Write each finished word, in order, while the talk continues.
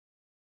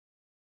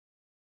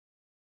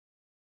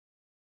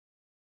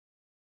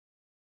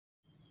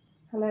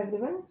Hello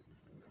everyone,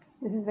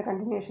 this is the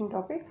continuation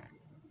topic.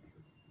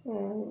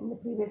 In the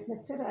previous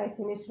lecture I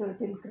finished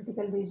till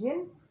critical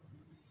region.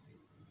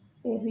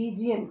 A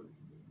region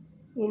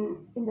in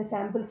the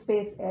sample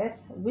space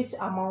S which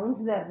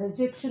amounts the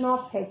rejection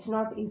of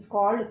H0 is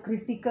called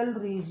critical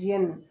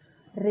region.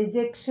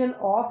 Rejection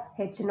of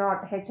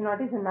H0.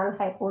 H0 is a null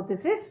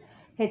hypothesis.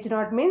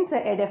 H0 means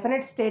a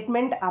definite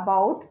statement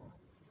about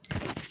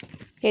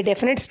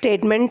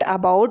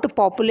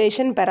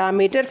population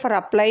parameter for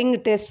applying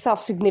tests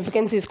of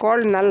significance is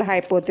called null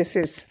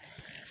hypothesis.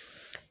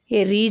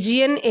 A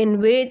region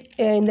in which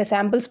in the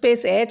sample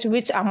space H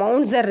which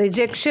amounts the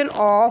rejection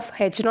of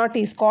H0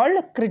 is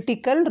called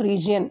critical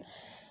region.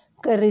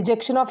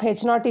 Rejection of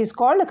H0 is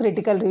called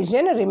critical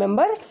region.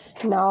 Remember,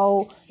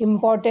 now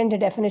important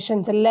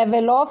definitions.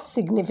 Level of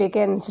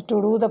significance.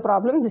 To do the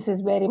problem, this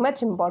is very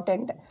much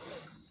important.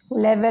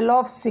 Level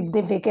of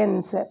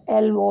significance,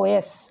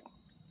 LOS.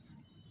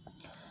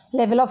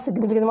 Level of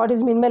significance. What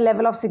is mean by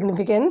level of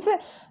significance?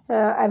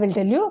 I will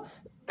tell you.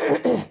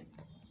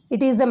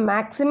 It is the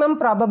maximum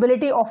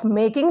probability of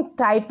making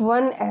type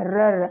 1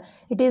 error.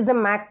 It is the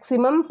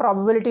maximum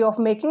probability of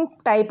making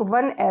type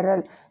 1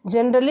 error.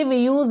 Generally, we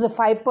use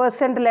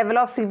 5% level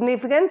of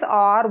significance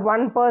or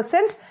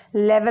 1%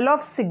 level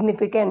of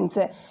significance.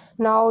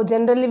 Now,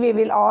 generally, we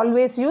will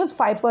always use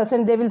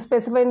 5%. They will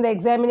specify in the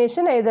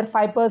examination either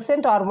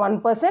 5% or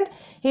 1%.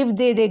 If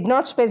they did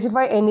not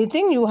specify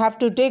anything, you have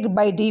to take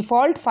by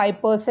default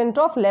 5%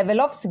 of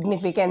level of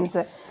significance.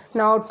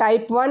 Now,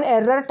 type 1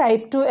 error,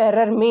 type 2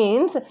 error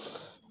means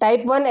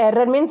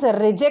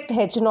reject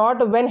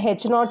H0 when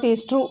H0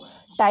 is true.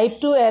 Type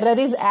 2 error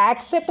is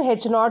accept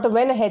H0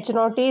 when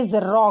H0 is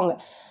wrong.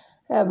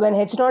 When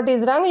H0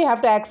 is wrong, you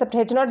have to accept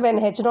H0. When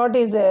H0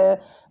 is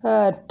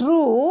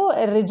true,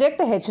 reject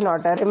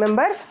H0.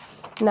 Remember?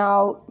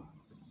 Now,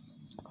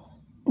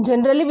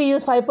 generally we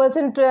use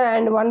 5%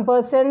 and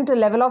 1%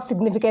 level of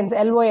significance,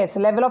 LOS,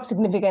 level of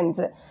significance.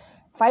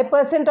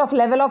 5% of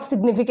level of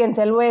significance,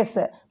 LOS,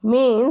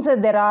 means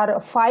there are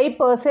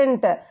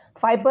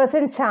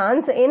 5%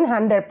 chance in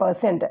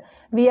 100%.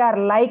 We are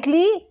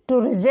likely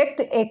to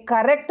reject a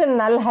correct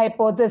null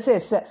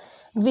hypothesis.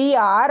 We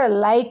are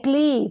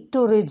likely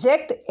to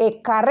reject a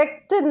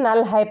correct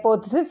null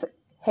hypothesis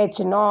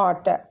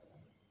H0.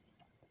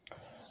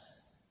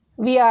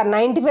 We are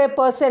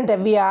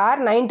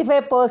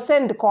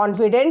 95%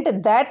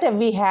 confident that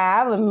we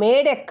have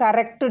made a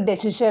correct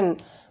decision.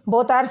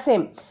 Both are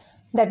same.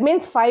 That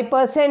means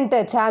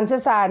 5%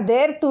 chances are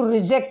there to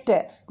reject.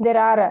 There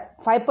are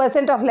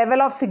 5% of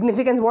level of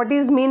significance. What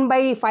is mean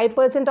by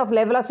 5% of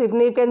level of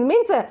significance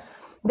means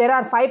there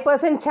are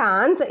 5%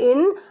 chance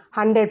in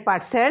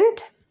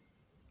 100%.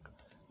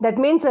 That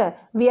means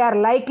we are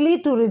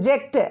likely to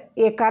reject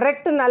a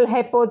correct null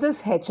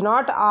hypothesis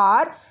H0,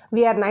 or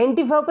we are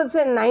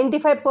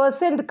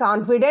 95%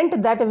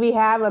 confident that we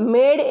have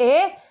made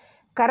a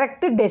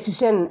correct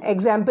decision.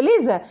 Example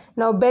is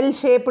now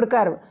bell-shaped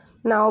curve.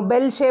 Now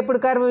bell-shaped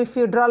curve, if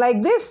you draw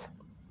like this,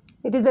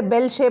 it is a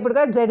bell-shaped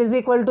curve. Z is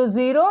equal to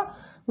 0.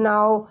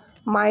 Now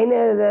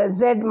minus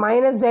Z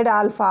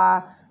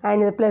alpha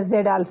and plus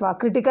Z alpha.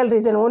 Critical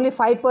region only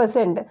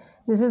 5%.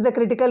 This is the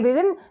critical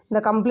region.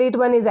 The complete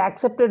one is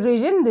accepted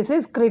region. This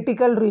is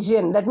critical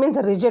region. That means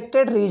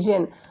rejected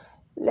region.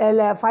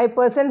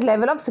 5%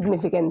 level of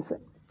significance.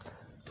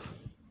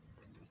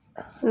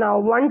 Now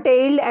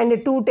one-tailed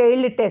and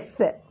two-tailed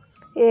tests.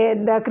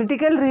 The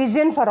critical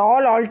region for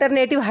all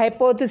alternative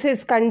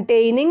hypotheses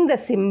containing the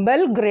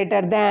symbol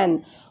greater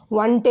than.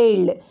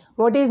 One-tailed.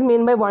 What is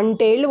mean by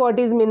one-tailed? What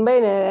is mean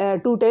by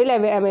two-tailed? I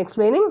am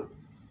explaining.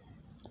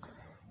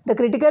 The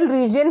critical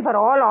region for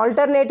all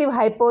alternative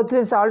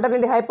hypothesis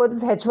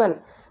H1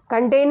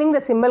 containing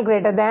the symbol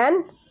greater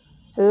than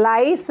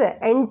lies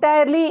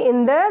entirely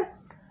in the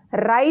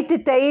right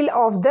tail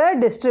of the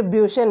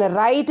distribution.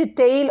 Right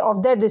tail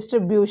of the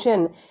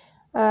distribution.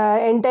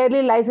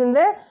 Entirely lies in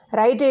the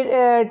right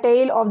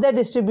tail of the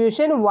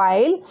distribution,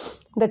 while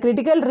the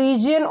critical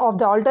region of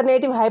the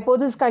alternative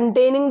hypothesis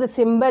containing the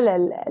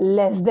symbol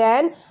less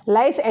than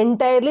lies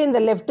entirely in the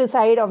left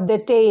side of the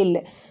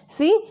tail.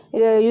 See,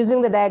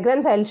 using the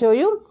diagrams I will show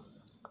you.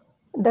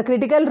 The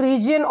critical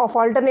region of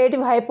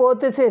alternative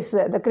hypothesis,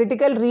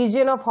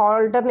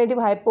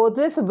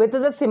 with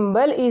the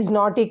symbol is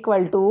not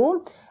equal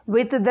to,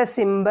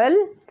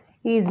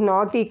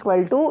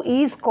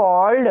 is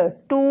called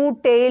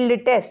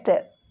two-tailed test.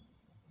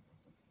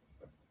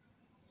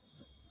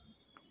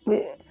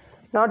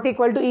 Not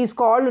equal to is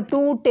called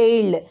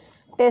two-tailed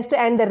test,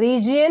 and the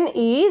region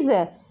is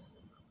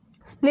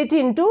split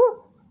into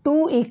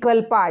two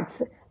equal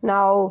parts.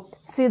 Now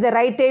see the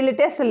right tail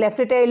test, left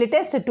tail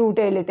test,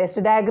 two-tailed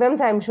test.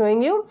 Diagrams I am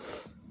showing you.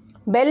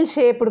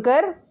 Bell-shaped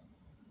curve.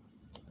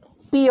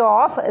 P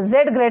of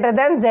Z greater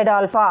than Z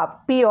alpha.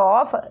 P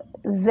of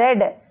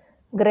Z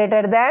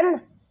greater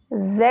than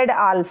Z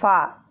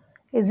alpha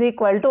is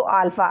equal to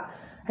alpha.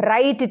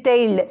 Right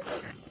tailed.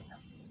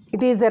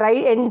 It is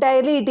right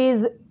entirely. It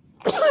is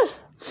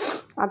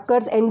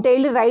occurs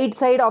entirely right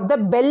side of the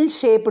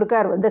bell-shaped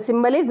curve. The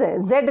symbol is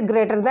Z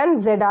greater than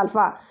Z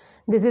alpha.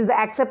 This is the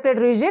accepted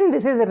region,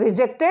 this is the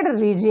rejected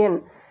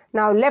region.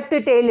 Now left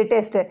tail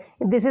test,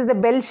 this is the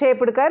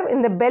bell-shaped curve.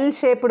 In the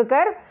bell-shaped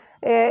curve,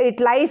 it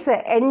lies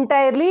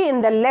entirely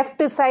in the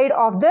left side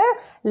of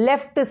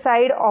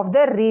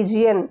the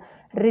region.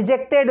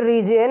 Rejected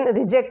region,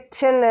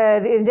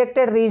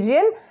 rejected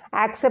region,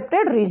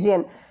 accepted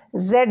region.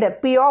 Z,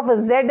 P of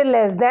Z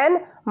less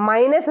than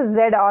minus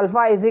Z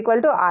alpha is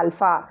equal to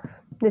alpha.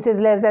 This is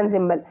less than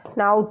symbol.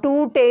 Now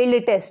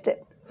two-tailed test.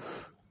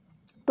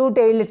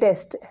 Two-tailed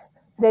test.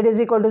 Z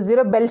is equal to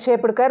 0,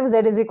 bell-shaped curve, Z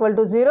is equal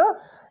to 0,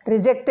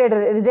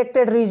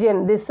 rejected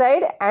region, this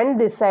side and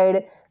this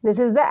side. This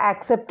is the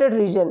accepted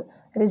region,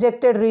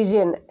 rejected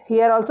region.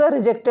 Here also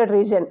rejected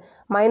region,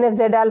 minus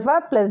Z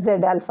alpha plus Z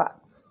alpha.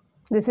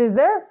 This is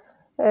the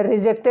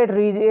rejected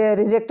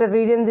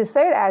region this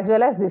side as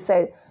well as this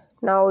side.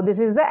 Now this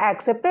is the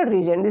accepted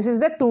region. This is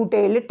the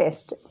two-tailed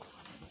test.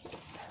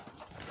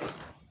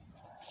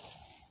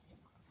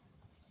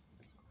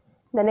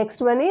 The next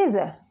one is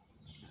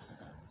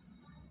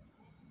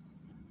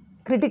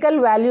critical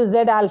value Z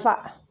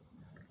alpha,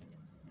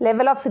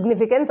 level of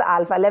significance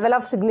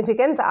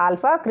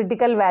alpha,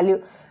 critical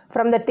value.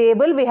 From the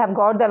table we have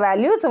got the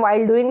values.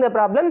 While doing the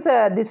problems,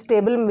 this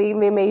table we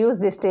may use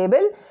this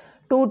table.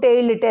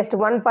 Two-tailed test,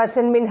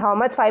 1% means how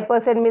much,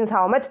 5% means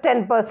how much,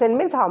 10%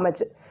 means how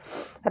much.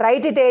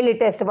 Right-tailed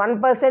test,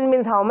 1%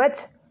 means how much,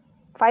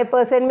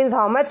 5% means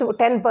how much,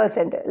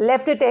 10%.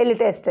 Left-tailed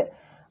test,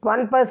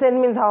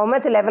 1% means how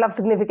much, level of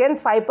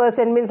significance,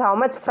 5% means how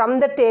much. From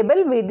the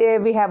table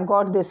we have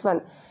got this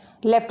one.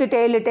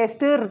 Left-tailed test,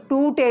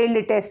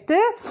 two-tailed test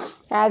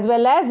as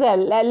well as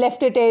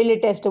left-tailed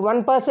test.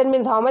 1%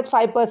 means how much,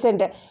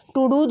 5%.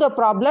 To do the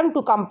problem,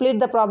 to complete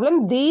the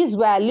problem, these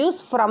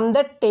values from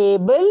the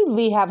table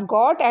we have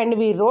got and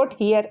we wrote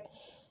here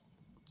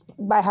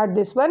by heart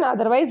this one.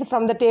 Otherwise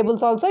from the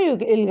tables also you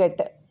will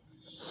get.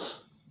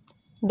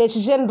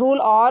 Decision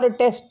rule or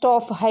test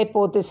of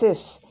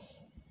hypothesis.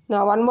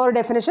 Now one more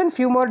definition,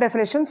 few more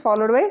definitions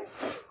followed by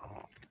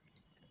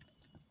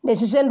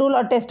decision rule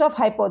or test of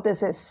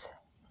hypothesis.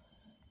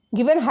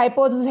 Given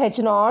hypothesis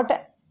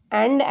H0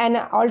 and an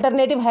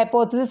alternative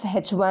hypothesis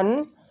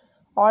H1,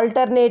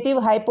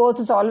 alternative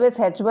hypothesis always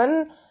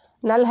H1,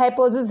 null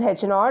hypothesis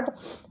H0,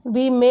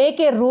 we make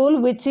a rule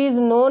which is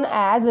known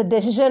as a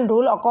decision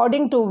rule,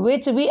 according to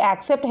which we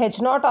accept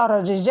H0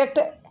 or reject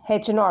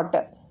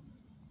H0.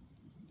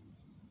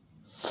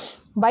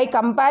 By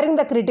comparing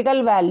the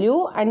critical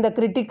value and the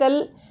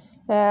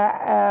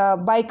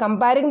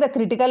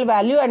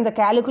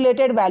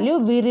calculated value,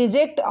 we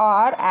reject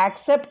or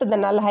accept the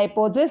null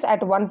hypothesis at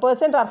 1%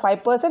 or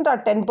 5% or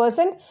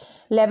 10%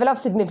 level of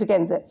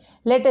significance.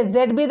 Let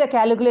Z be the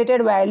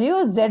calculated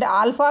value, Z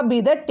alpha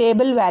be the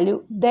table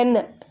value.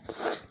 Then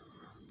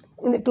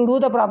to do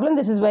the problem,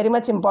 this is very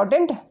much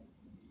important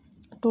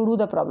to do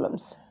the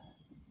problems.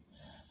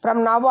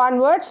 From now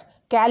onwards,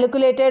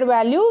 calculated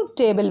value,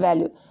 table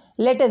value.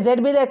 Let Z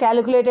be the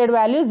calculated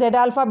value, Z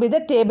alpha be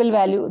the table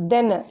value.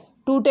 Then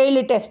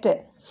two-tailed test.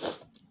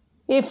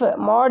 If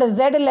mod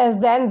Z less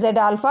than Z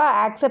alpha,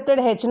 accepted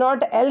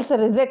H0, else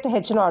reject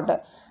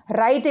H0.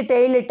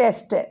 Right-tailed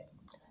test.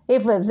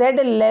 If Z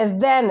less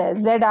than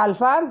Z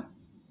alpha,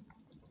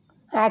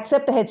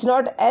 accept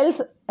H0,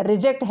 else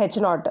reject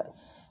H0.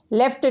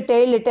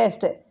 Left-tailed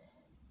test.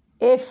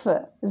 If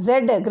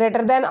Z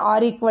greater than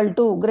or equal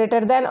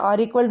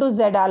to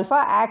Z alpha,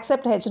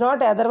 accept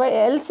H0, otherwise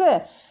else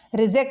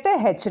reject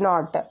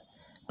H0.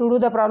 To do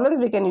the problems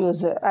we can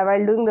use.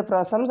 While doing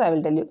the sums I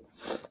will tell you.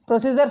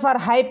 Procedure for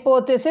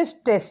hypothesis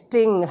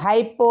testing.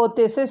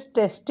 Hypothesis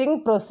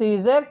testing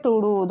procedure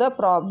to do the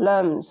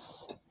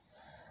problems.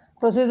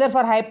 Procedure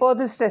for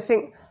hypothesis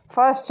testing.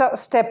 First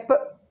step,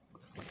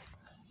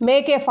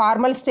 make a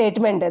formal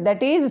statement,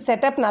 that is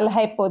set up null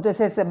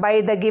hypothesis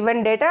by the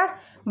given data.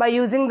 By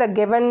using the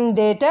given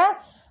data,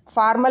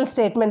 formal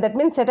statement, that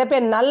means set up a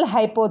null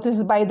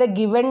hypothesis by the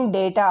given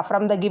data.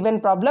 From the given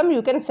problem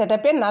you can set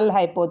up a null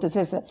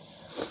hypothesis.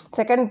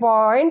 Second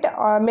point,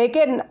 make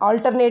an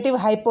alternative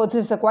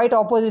hypothesis, quite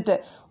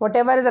opposite.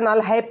 Whatever is the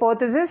null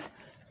hypothesis,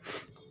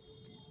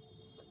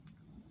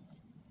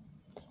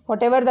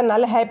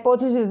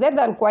 is there,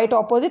 then quite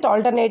opposite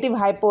alternative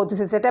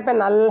hypothesis. Set up a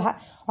null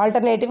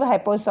alternative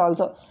hypothesis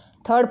also.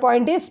 Third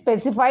point is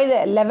specify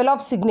the level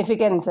of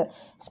significance.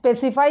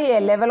 Specify a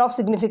level of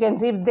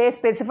significance. If they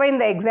specify in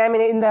the exam,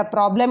 in the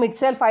problem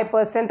itself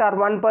 5%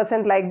 or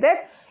 1% like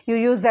that, you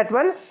use that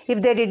one.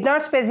 If they did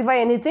not specify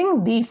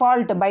anything,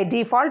 by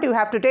default you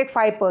have to take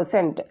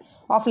 5%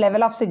 of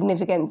level of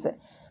significance.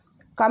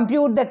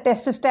 Compute the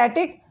test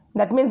static,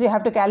 that means you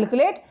have to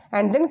calculate,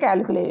 and then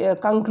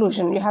calculate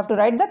conclusion. You have to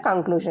write the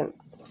conclusion.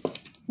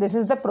 This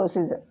is the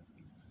procedure.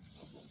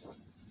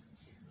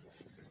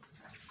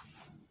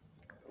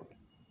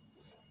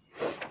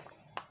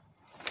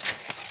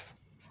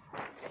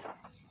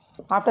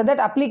 After that,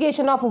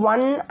 application of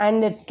one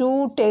and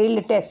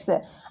two-tailed tests.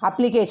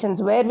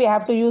 Applications where we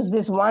have to use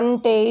this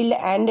one-tailed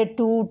and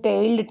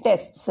two-tailed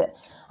tests.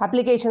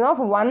 Application of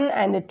one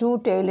and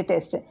two-tailed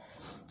test.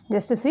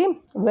 Just to see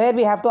where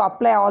we have to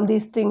apply all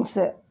these things.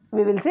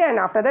 we will see, and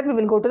after that we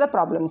will go to the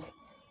problems.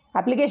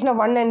 Application of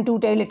one and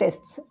two-tailed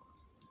tests.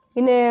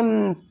 In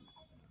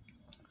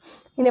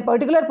a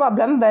particular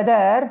problem,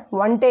 whether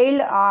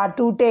one-tailed or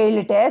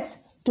two-tailed tests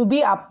to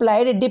be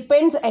applied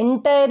depends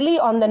entirely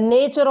on the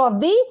nature of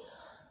the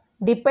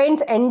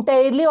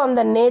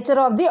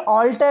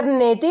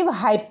alternative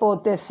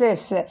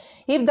hypothesis.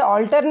 If the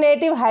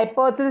alternative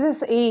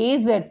hypothesis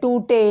is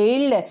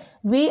two-tailed,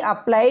 we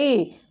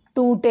apply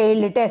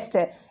two-tailed test.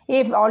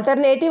 If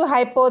alternative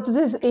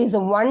hypothesis is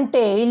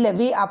one-tailed,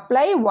 we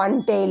apply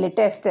one-tailed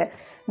test. In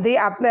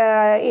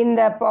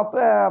the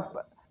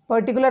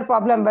particular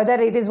problem, whether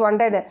it is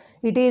one-tailed,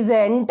 it is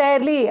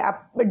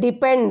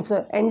depends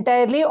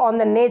entirely on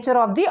the nature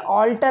of the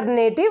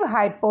alternative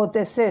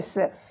hypothesis.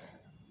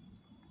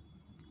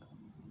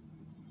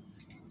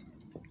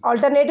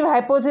 Alternative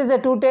hypothesis is a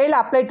two-tailed,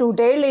 apply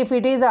two-tailed. If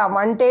it is a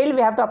one-tailed,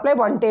 we have to apply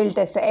one-tailed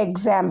test.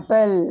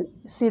 Example.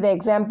 See the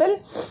example.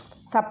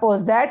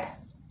 Suppose that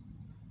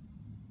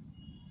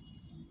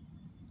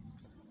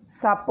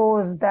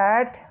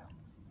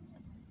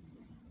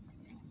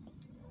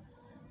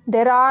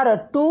there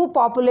are two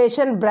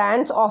population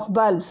brands of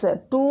bulbs.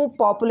 Suppose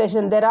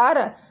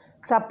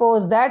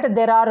that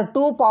there are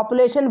two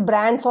population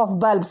brands of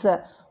bulbs.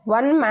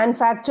 One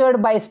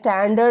manufactured by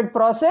standard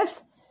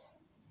process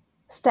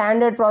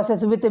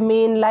with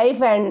mean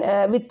life and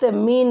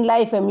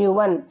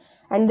mu1,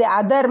 and the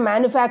other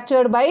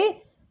manufactured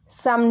by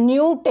some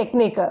new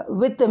technique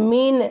with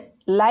mean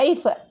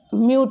life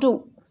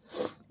mu2.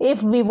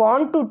 If we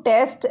want to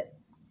test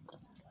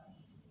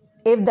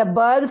if the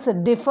bulbs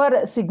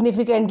differ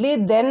significantly,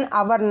 then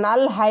our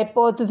null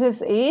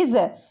hypothesis is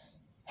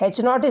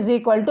H0 is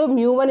equal to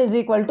mu1 is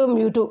equal to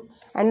mu2,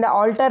 and the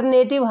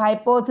alternative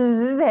hypothesis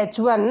is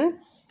H1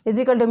 is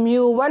equal to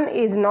mu1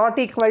 is not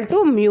equal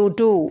to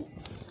mu2.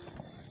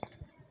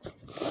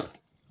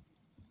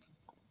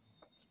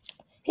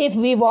 If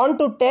we want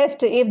to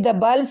test if the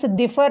bulbs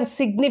differ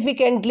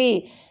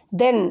significantly,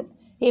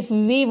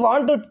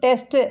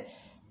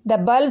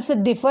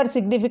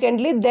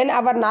 then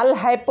our null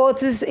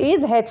hypothesis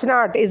is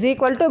H0 is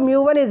equal to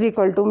mu1 is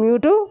equal to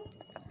mu2.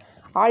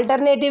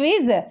 Alternative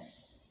is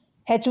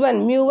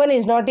H1, mu1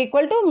 is not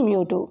equal to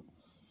mu2.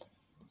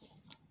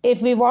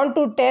 If we want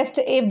to test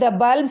if the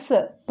bulbs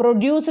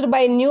produced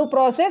by new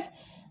process,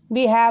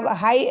 we have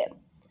higher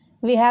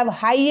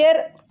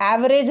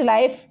average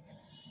life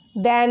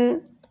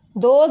than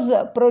those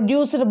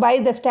produced by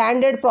the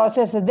standard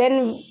process,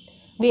 then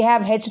we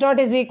have H0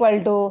 is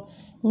equal to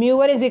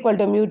mu1 is equal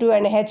to mu2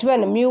 and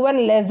H1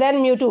 mu1 less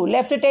than mu2.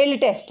 Left tail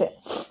test.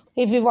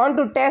 If we want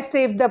to test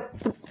if the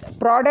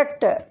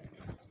product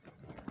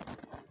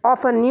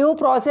of a new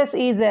process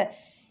is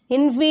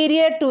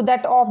inferior to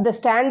that of the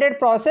standard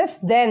process,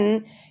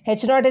 then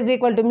H0 is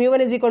equal to mu1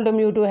 is equal to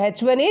mu2.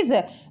 H1 is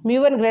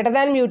mu1 greater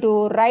than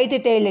mu2. Right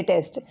tail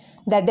test.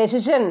 The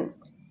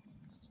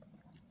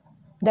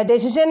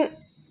decision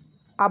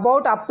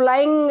about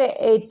applying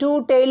a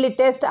two-tailed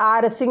test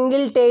or a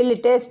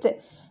single-tailed test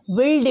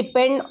will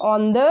depend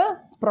on the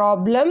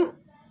problem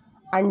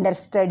under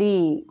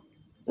study.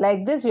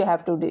 Like this you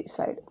have to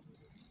decide.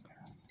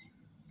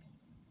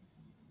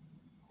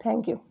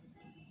 Thank you.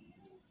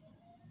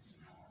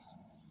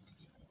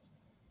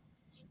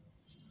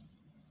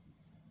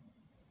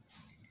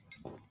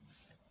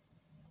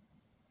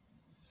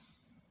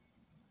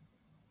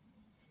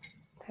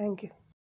 Thank you.